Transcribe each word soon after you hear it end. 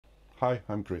Hi,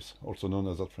 I'm Chris, also known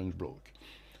as that French bloke.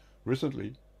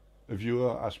 Recently, a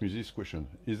viewer asked me this question: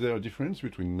 is there a difference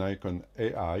between Nikon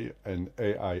AI and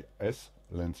AI-s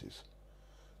lenses?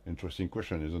 Interesting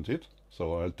question, isn't it?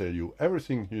 So I'll tell you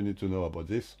everything you need to know about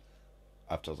this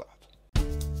after that.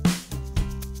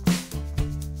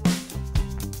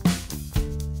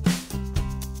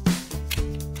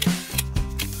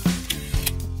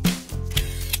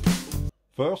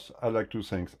 First, I'd like to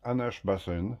thank Anash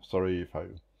Basen, sorry if I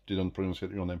didn't pronounce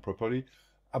your name properly,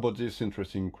 about this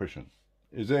interesting question.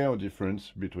 Is there a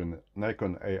difference between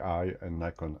Nikon AI and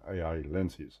Nikon AI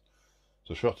lenses?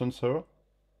 The short answer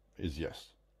is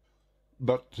yes.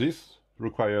 But this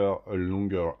requires a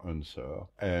longer answer,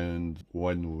 and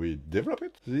when we develop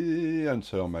it, the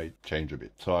answer might change a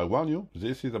bit. So I warn you,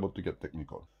 this is about to get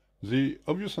technical. The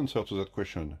obvious answer to that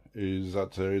question is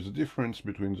that there is a difference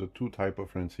between the two types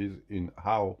of lenses in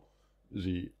how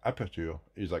the aperture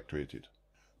is actuated.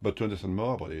 But to understand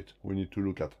more about it, we need to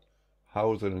look at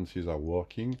how the lenses are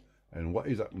working and what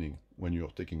is happening when you're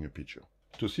taking a picture.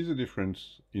 To see the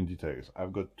difference in details,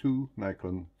 I've got two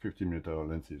Nikon 50mm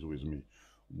lenses with me.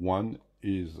 One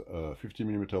is a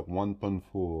 50mm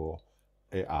 1.4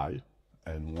 AI,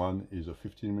 and one is a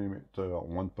 50mm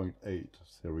 1.8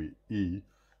 series E,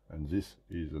 and this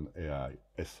is an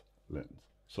AI-s lens.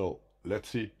 So let's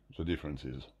see the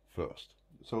differences first.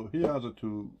 So here are the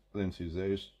two lenses.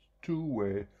 There is two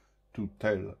ways to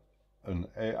tell an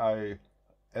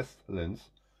AI-s lens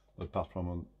apart from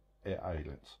an AI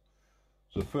lens.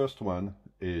 The first one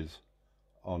is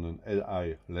on an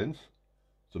AI lens,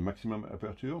 the maximum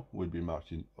aperture will be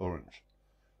marked in orange,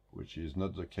 which is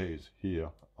not the case here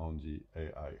on the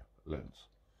AI lens.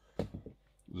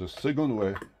 The second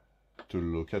way to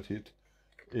look at it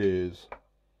is,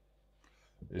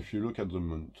 if you look at the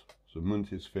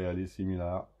mount is fairly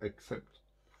similar, except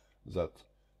that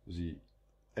the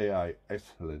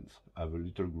AI-s lens have a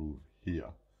little groove here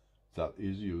that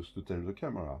is used to tell the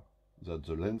camera that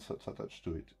the lens that's attached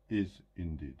to it is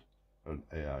indeed an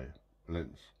AI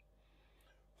lens.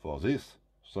 For this,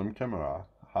 some cameras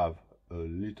have a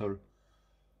little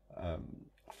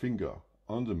finger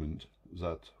on the mount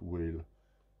that will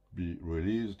be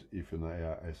released if an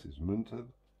AI-s is mounted,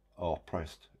 or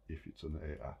pressed if it's an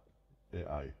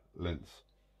AI lens.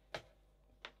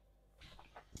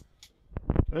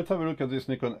 Let's have a look at this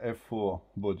Nikon F4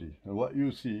 body. And what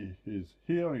you see is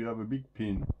here you have a big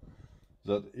pin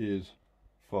that is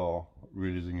for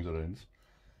releasing the lens,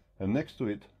 and next to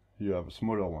it you have a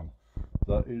smaller one.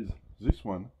 That is this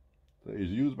one that is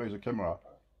used by the camera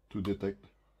to detect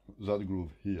that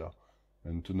groove here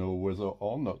and to know whether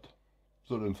or not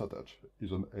the lens attached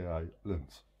is an AI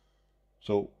lens.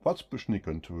 So what's pushed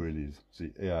Nikon to release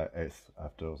the AI-s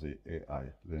after the AI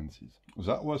lenses?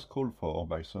 That was called for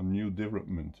by some new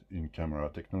development in camera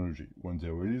technology. When they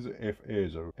released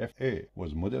the FA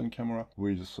was modern camera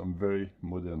with some very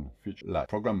modern features like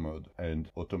program mode and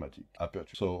automatic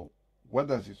aperture. So what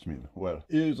does this mean? Well,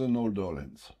 here is an older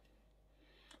lens,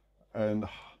 and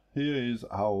here is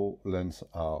how lenses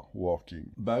are working.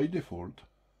 By default,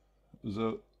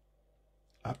 the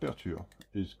aperture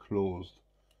is closed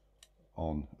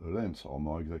on a lens, or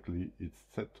more exactly, it's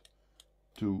set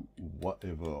to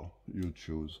whatever you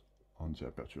choose on the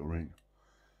aperture ring.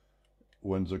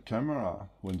 When the camera,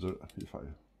 let's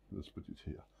put it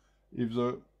here, if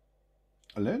the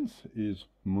lens is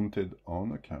mounted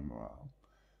on a camera,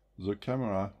 the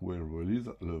camera will release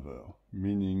that lever,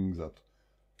 meaning that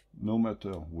no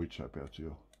matter which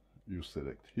aperture you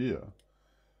select here,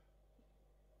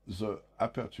 the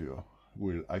aperture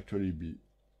will actually be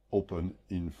open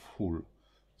in full.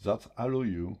 That allows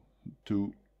you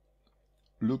to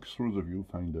look through the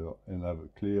viewfinder and have a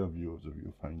clear view of the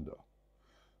viewfinder.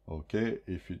 Okay,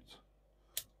 if it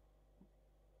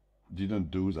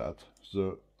didn't do that,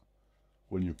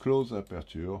 when you close the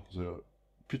aperture, the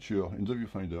picture in the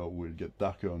viewfinder will get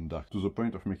darker and darker to the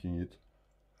point of making it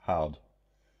hard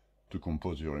to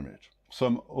compose your image.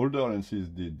 Some older lenses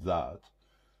did that,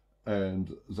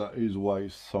 and that is why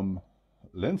some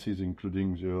lenses,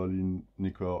 including the early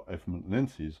Nikon F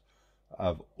lenses,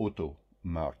 have auto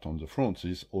marked on the front.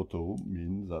 This auto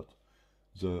means that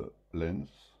the lens,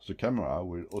 the camera,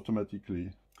 will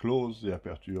automatically close the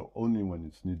aperture only when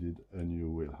it's needed, and you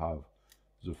will have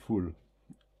the full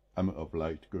amount of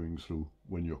light going through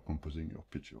when you're composing your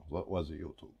picture. That was the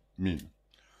auto mean.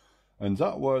 And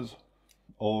that was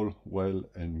all well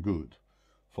and good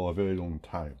for a very long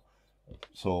time.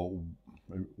 So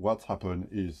what's happened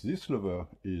is this lever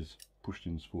is pushed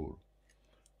in full.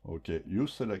 Okay, you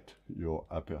select your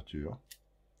aperture.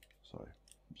 Sorry,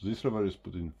 this lever is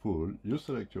put in full. You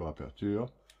select your aperture.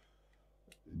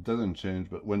 it doesn't change,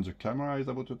 but when the camera is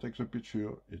about to take the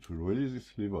picture, it will release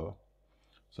this lever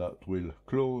that will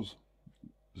close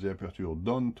the aperture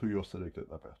down to your selected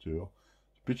aperture.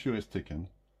 The picture is taken,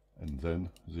 and then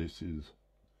this is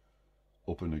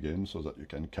open again so that you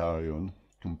can carry on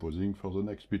composing for the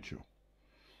next picture.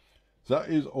 That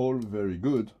is all very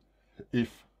good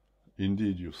if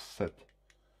indeed you set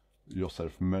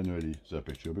yourself manually the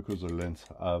aperture, because the lens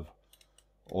have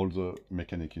all the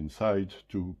mechanic inside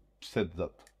to set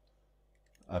that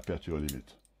aperture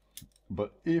limit.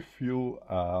 But if you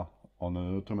are on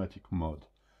an automatic mode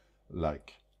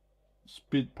like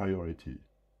speed priority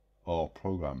or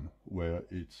program, where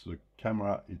it's the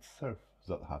camera itself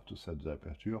that have to set the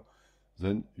aperture,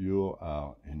 then you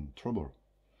are in trouble,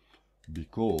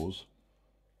 because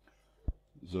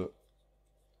the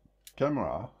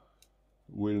camera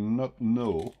will not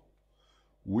know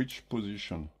which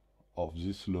position of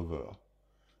this lever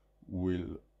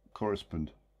will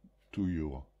correspond to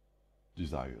your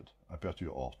desired aperture,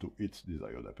 or to its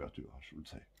desired aperture, I should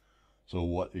say. So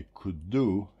what it could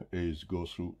do is go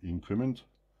through increment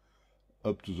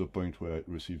up to the point where it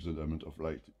receives the amount of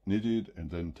light needed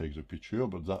and then take the picture,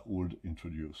 but that would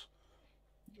introduce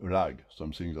lag,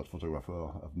 something that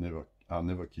photographers are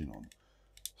never keen on.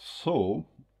 So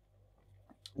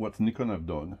what Nikon have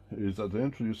done is that they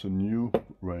introduced a new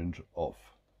range of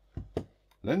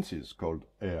lenses called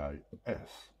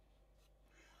AI-s,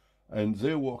 and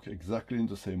they work exactly in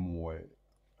the same way,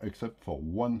 except for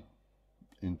one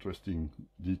interesting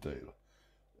detail,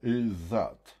 is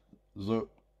that the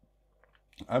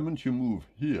moment you move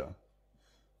here,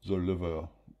 the lever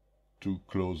to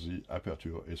close the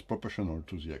aperture is proportional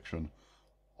to the action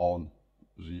on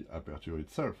the aperture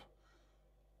itself.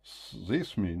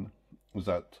 This means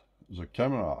that the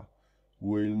camera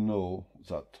will know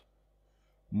that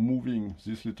moving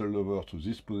this little lever to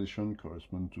this position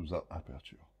corresponds to that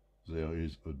aperture. There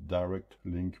is a direct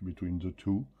link between the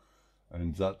two,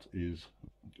 and that is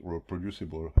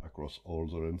reproducible across all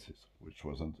the lenses, which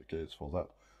wasn't the case for that.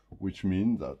 Which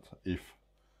means that if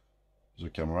the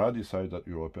camera decides that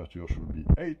your aperture should be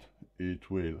 8, it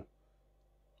will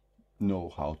know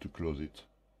how to close it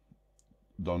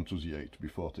down to the 8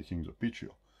 before taking the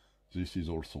picture. This is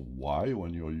also why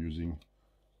when you're using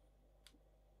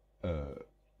an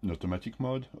automatic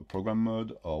mode, a program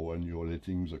mode, or when you're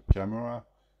letting the camera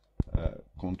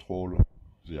control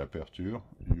the aperture,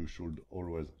 you should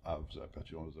always have the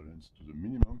aperture of the lens to the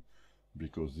minimum,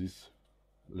 because this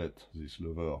let this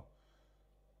lever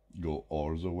go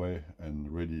all the way and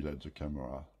really let the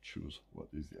camera choose what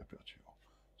is the aperture.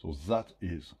 So that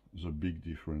is the big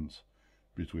difference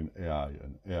between AI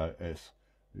and AI-s,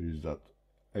 is that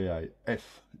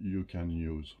AI-s you can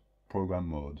use program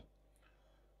mode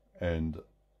and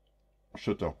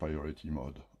shutter priority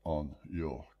mode on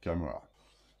your camera.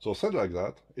 So said like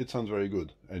that, it sounds very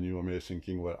good, and you may be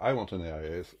thinking, well, I want an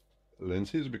AI-s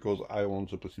lenses because I want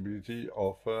the possibility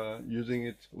of using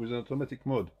it with an automatic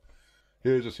mode.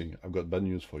 Here's the thing, I've got bad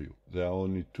news for you. There are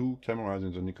only 2 cameras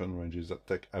in the Nikon ranges that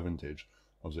take advantage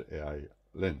of the AI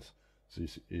lens.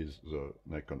 This is the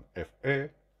Nikon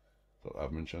FA that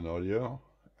I've mentioned earlier,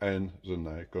 and the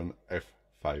Nikon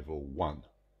F501.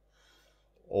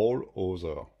 All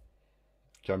other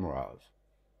cameras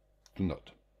do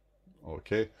not.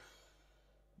 Okay?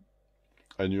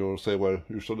 And you'll say, well,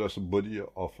 you showed us a body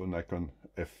of a Nikon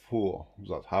F4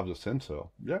 that have the sensor.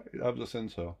 Yeah, it has the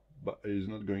sensor, but it is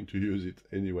not going to use it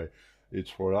anyway.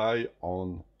 It's rely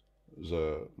on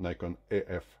the Nikon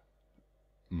AF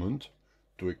mount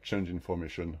to exchange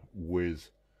information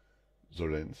with the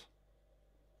lens.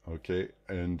 Okay,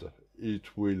 and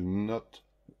it will not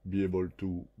be able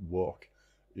to work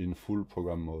in full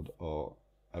program mode or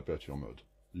aperture mode.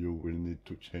 You will need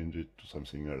to change it to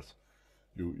something else.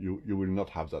 You will not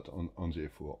have that on the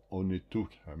F4. Only 2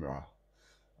 cameras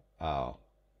are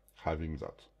having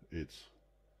that. It's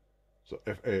the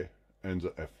FA and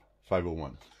the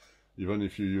F501. Even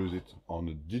if you use it on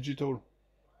a digital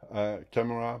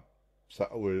camera,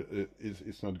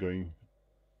 it's not going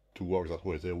to work that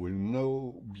way. There will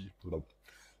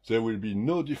be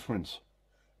no difference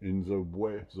in the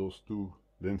way those 2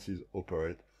 lenses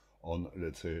operate on,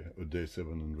 let's say, a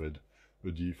D700, a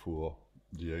D4,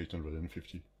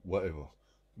 D850, whatever.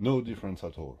 No difference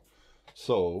at all.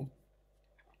 So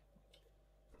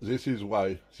this is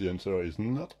why the answer is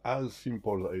not as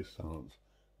simple as it sounds.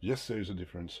 Yes, there is a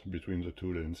difference between the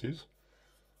 2 lenses.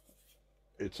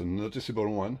 It's a noticeable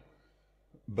one,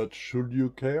 but should you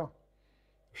care?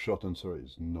 Short answer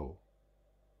is no.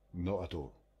 No at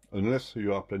all. Unless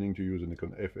you are planning to use a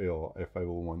Nikon FA or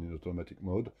F501 in automatic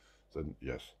mode, then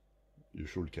yes, you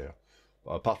should care.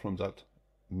 But apart from that,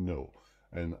 no.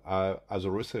 And as a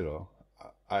reseller,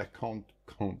 I can't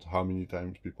count how many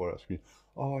times people ask me,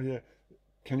 oh yeah,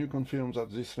 can you confirm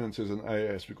that this lens is an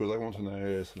IS because I want an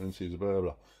IS lens, blah, blah,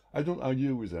 blah. I don't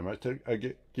argue with them.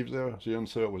 Give them the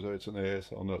answer whether it's an IS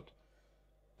or not.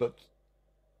 But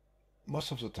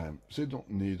most of the time, they don't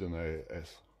need an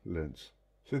IS lens.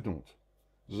 They don't.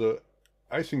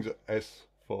 I think the S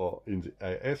for in the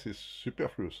IS is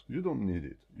superfluous. You don't need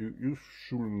it. You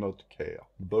should not care.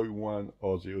 Buy one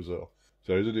or the other.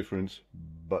 There is a difference,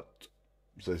 but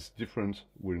this difference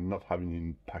will not have any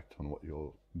impact on what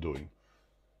you're doing.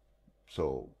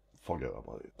 So forget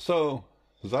about it. So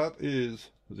that is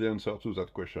the answer to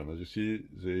that question. As you see,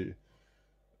 the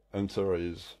answer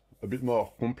is a bit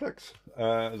more complex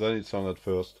than it sounded at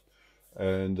first.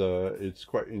 And it's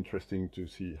quite interesting to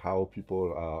see how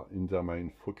people are in their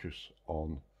mind focused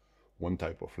on one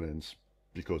type of lens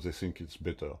because they think it's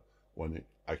better when in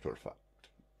actual fact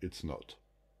it's not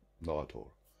at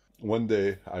all. One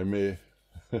day I may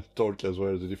talk as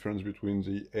well the difference between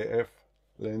the AF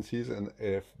lenses and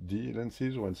AFD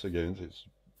lenses. Once again, it's,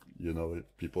 you know,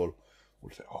 people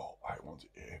will say, oh, I want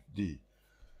the AFD.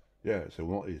 Yeah, they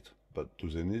want it, but do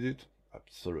they need it?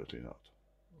 Absolutely not.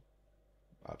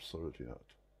 Absolutely not.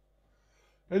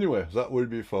 Anyway, that will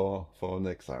be for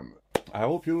next time. I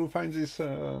hope you find this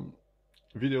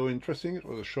video interesting. It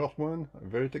was a short one, a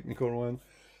very technical one.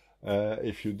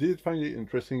 If you did find it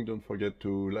interesting, don't forget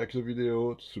to like the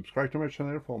video, to subscribe to my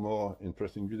channel for more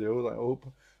interesting videos, I hope.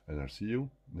 And I'll see you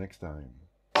next time.